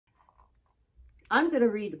I'm going to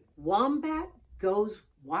read Wombat Goes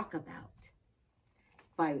Walkabout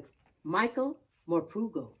by Michael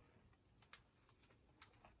Morpurgo.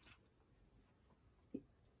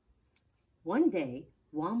 One day,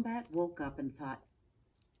 Wombat woke up and thought,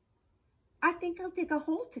 I think I'll dig a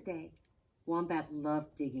hole today. Wombat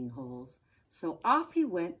loved digging holes, so off he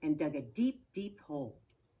went and dug a deep, deep hole.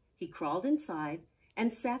 He crawled inside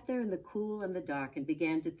and sat there in the cool and the dark and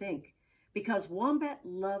began to think, because Wombat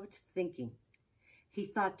loved thinking. He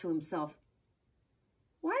thought to himself,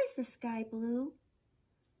 why is the sky blue?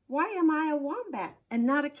 Why am I a wombat and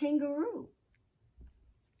not a kangaroo?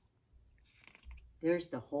 There's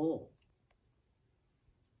the hole.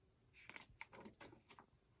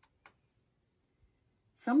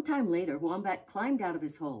 Sometime later, Wombat climbed out of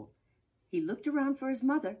his hole. He looked around for his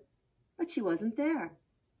mother, but she wasn't there.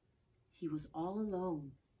 He was all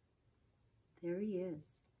alone. There he is.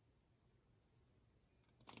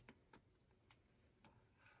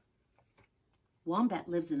 Wombat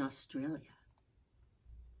lives in Australia.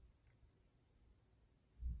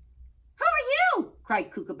 Who are you?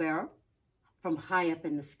 Cried Kookaburra from high up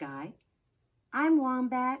in the sky. I'm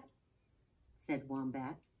Wombat, said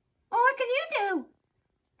Wombat. Oh, what can you do?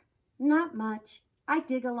 Not much. I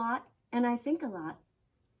dig a lot and I think a lot.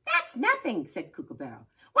 That's nothing, said Kookaburra.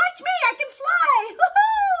 Watch me, I can fly!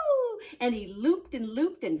 Woohoo! And he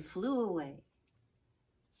looped and flew away.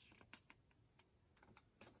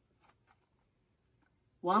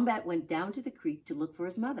 Wombat went down to the creek to look for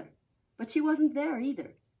his mother, but she wasn't there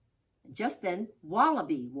either. Just then,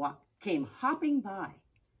 Wallaby came hopping by.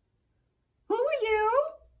 Who are you?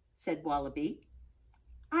 Said Wallaby.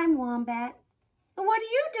 I'm Wombat. What do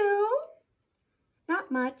you do?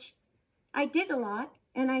 Not much. I dig a lot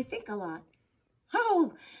and I think a lot.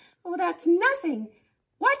 Oh, that's nothing.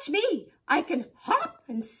 Watch me. I can hop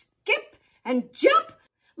and skip and jump.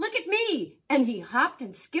 Look at me. And he hopped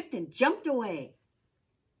and skipped and jumped away.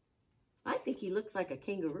 I think he looks like a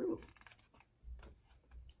kangaroo.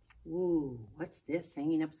 Ooh, what's this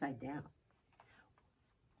hanging upside down?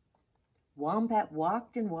 Wombat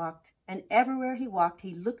walked and walked, and everywhere he walked,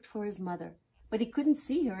 he looked for his mother, but he couldn't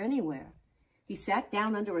see her anywhere. He sat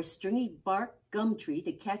down under a stringy bark gum tree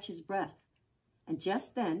to catch his breath, and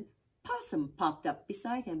just then, Possum popped up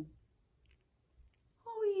beside him.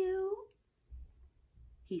 Who are you?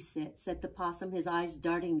 He said the Possum, his eyes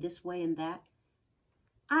darting this way and that.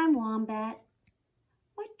 I'm Wombat.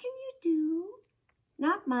 What can you do?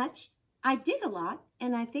 Not much. I dig a lot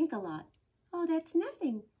and I think a lot. Oh, that's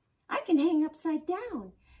nothing. I can hang upside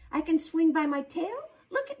down. I can swing by my tail.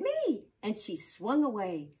 Look at me. And she swung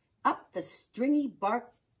away up the stringy bark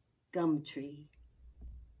gum tree.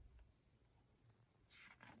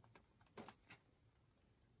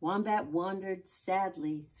 Wombat wandered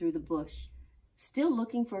sadly through the bush, still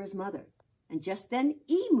looking for his mother. And just then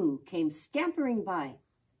Emu came scampering by.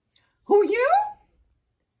 Who are you?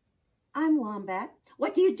 I'm Wombat.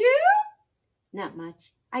 What do you do? Not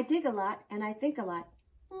much. I dig a lot and I think a lot.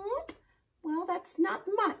 Well, that's not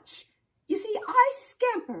much. You see, I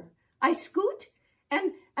scamper, I scoot,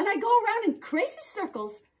 and I go around in crazy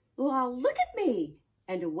circles. Well, look at me.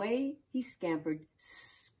 And away he scampered,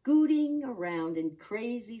 scooting around in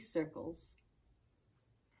crazy circles.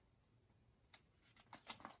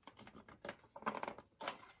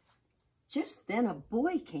 Just then a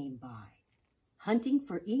boy came by, hunting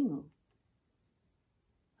for Emu.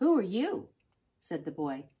 Who are you? Said the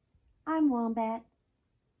boy. I'm Wombat.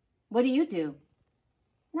 What do you do?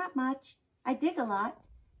 Not much. I dig a lot,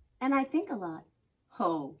 and I think a lot.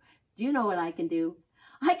 Oh, do you know what I can do?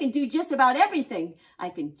 I can do just about everything.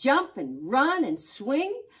 I can jump and run and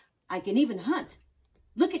swing. I can even hunt.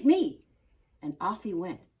 Look at me. And off he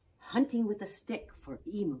went, hunting with a stick for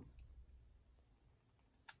Emu.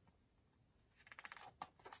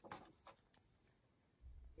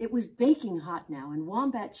 It was baking hot now, and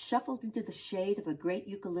Wombat shuffled into the shade of a great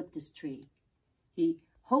eucalyptus tree. He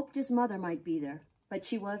hoped his mother might be there, but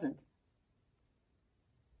she wasn't.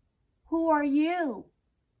 Who are you?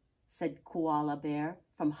 Said Koala Bear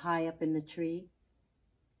from high up in the tree.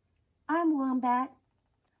 I'm Wombat.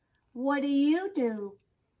 What do you do?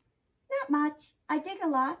 Not much. I dig a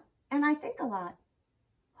lot and I think a lot.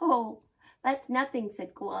 Oh, that's nothing,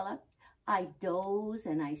 said Koala. I doze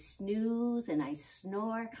and I snooze and I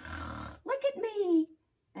snore. Look at me.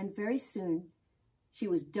 And very soon she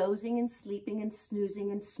was dozing and sleeping and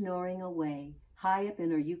snoozing and snoring away, high up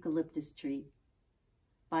in her eucalyptus tree.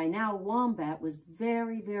 By now, Wombat was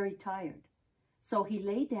very, very tired, so he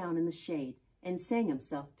lay down in the shade and sang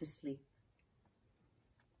himself to sleep.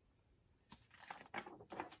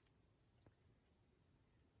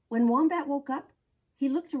 When Wombat woke up, he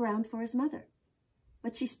looked around for his mother,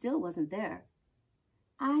 but she still wasn't there.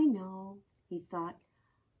 I know, he thought.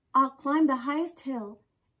 I'll climb the highest hill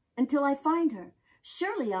until I find her.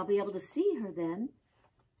 Surely I'll be able to see her then.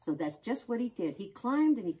 So that's just what he did. He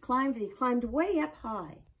climbed and he climbed and he climbed way up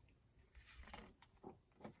high.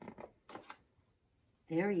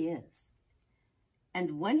 There he is.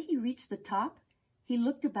 And when he reached the top, he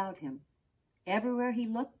looked about him. Everywhere he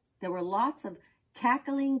looked, there were lots of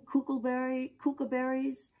cackling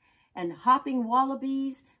kookaberries and hopping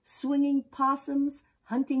wallabies, swinging possums,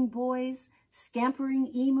 hunting boys,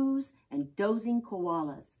 scampering emus, and dozing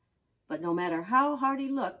koalas. But no matter how hard he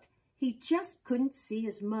looked, he just couldn't see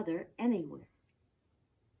his mother anywhere.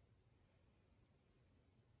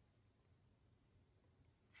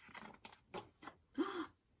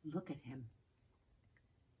 Look at him.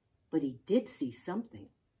 But he did see something.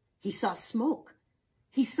 He saw smoke.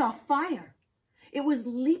 He saw fire. It was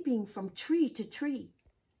leaping from tree to tree.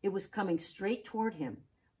 It was coming straight toward him.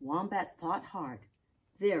 Wombat thought hard,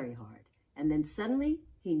 very hard, and then suddenly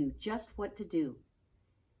he knew just what to do.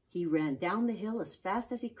 He ran down the hill as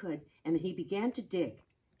fast as he could, and he began to dig.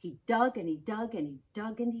 He dug and he dug and he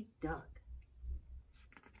dug and he dug.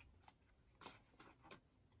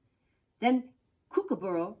 Then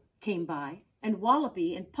Kookaburra came by, and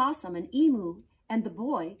Wallaby and Possum and Emu and the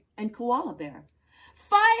boy and Koala Bear.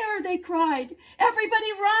 Fire, they cried.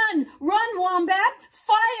 Everybody run! Run, Wombat!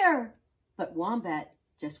 Fire! But Wombat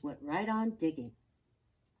just went right on digging.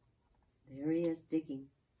 There he is digging.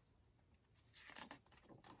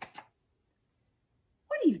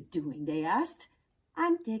 What are you doing? They asked.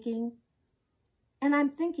 I'm digging. And I'm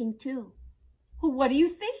thinking too. Well, what are you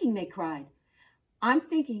thinking? They cried. I'm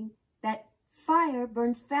thinking that fire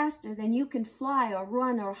burns faster than you can fly or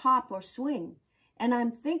run or hop or swing. And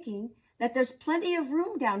I'm thinking that there's plenty of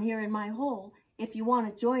room down here in my hole if you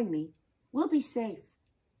want to join me. We'll be safe.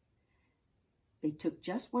 They took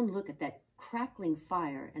just one look at that crackling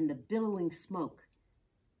fire and the billowing smoke.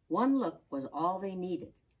 One look was all they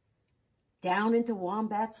needed. Down into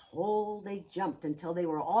Wombat's hole they jumped until they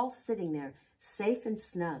were all sitting there, safe and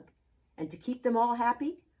snug. And to keep them all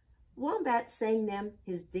happy, Wombat sang them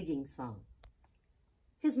his digging song.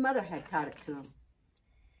 His mother had taught it to him.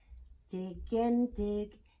 Dig and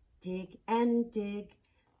dig, dig and dig.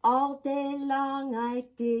 All day long I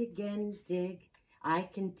dig and dig. I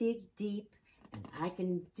can dig deep and I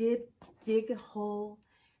can dig a hole.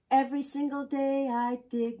 Every single day I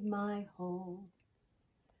dig my hole.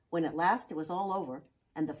 When at last it was all over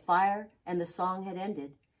and the fire and the song had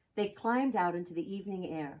ended, they climbed out into the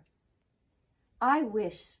evening air. I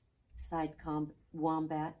wish, sighed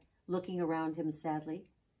Wombat, looking around him sadly.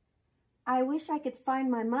 I wish I could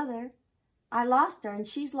find my mother. I lost her and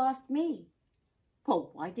she's lost me.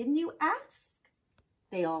 Well, why didn't you ask?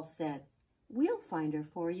 They all said. We'll find her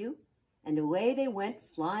for you. And away they went,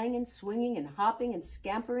 flying and swinging and hopping and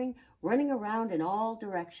scampering, running around in all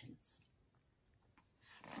directions.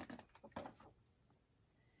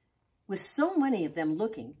 With so many of them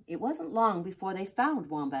looking, it wasn't long before they found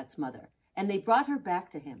Wombat's mother, and they brought her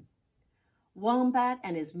back to him. Wombat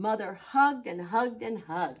and his mother hugged and hugged and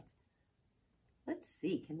hugged. Let's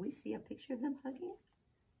see, can we see a picture of them hugging?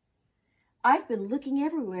 I've been looking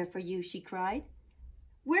everywhere for you, she cried.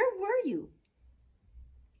 Where were you?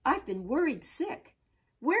 I've been worried sick.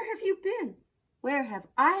 Where have you been? Where have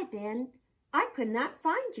I been? I could not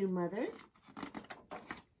find you, Mother.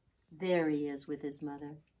 There he is with his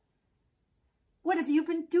mother. What have you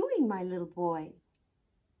been doing, my little boy?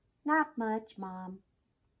 Not much, Mom.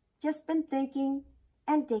 Just been thinking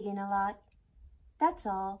and digging a lot. That's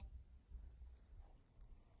all.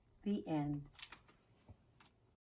 The end.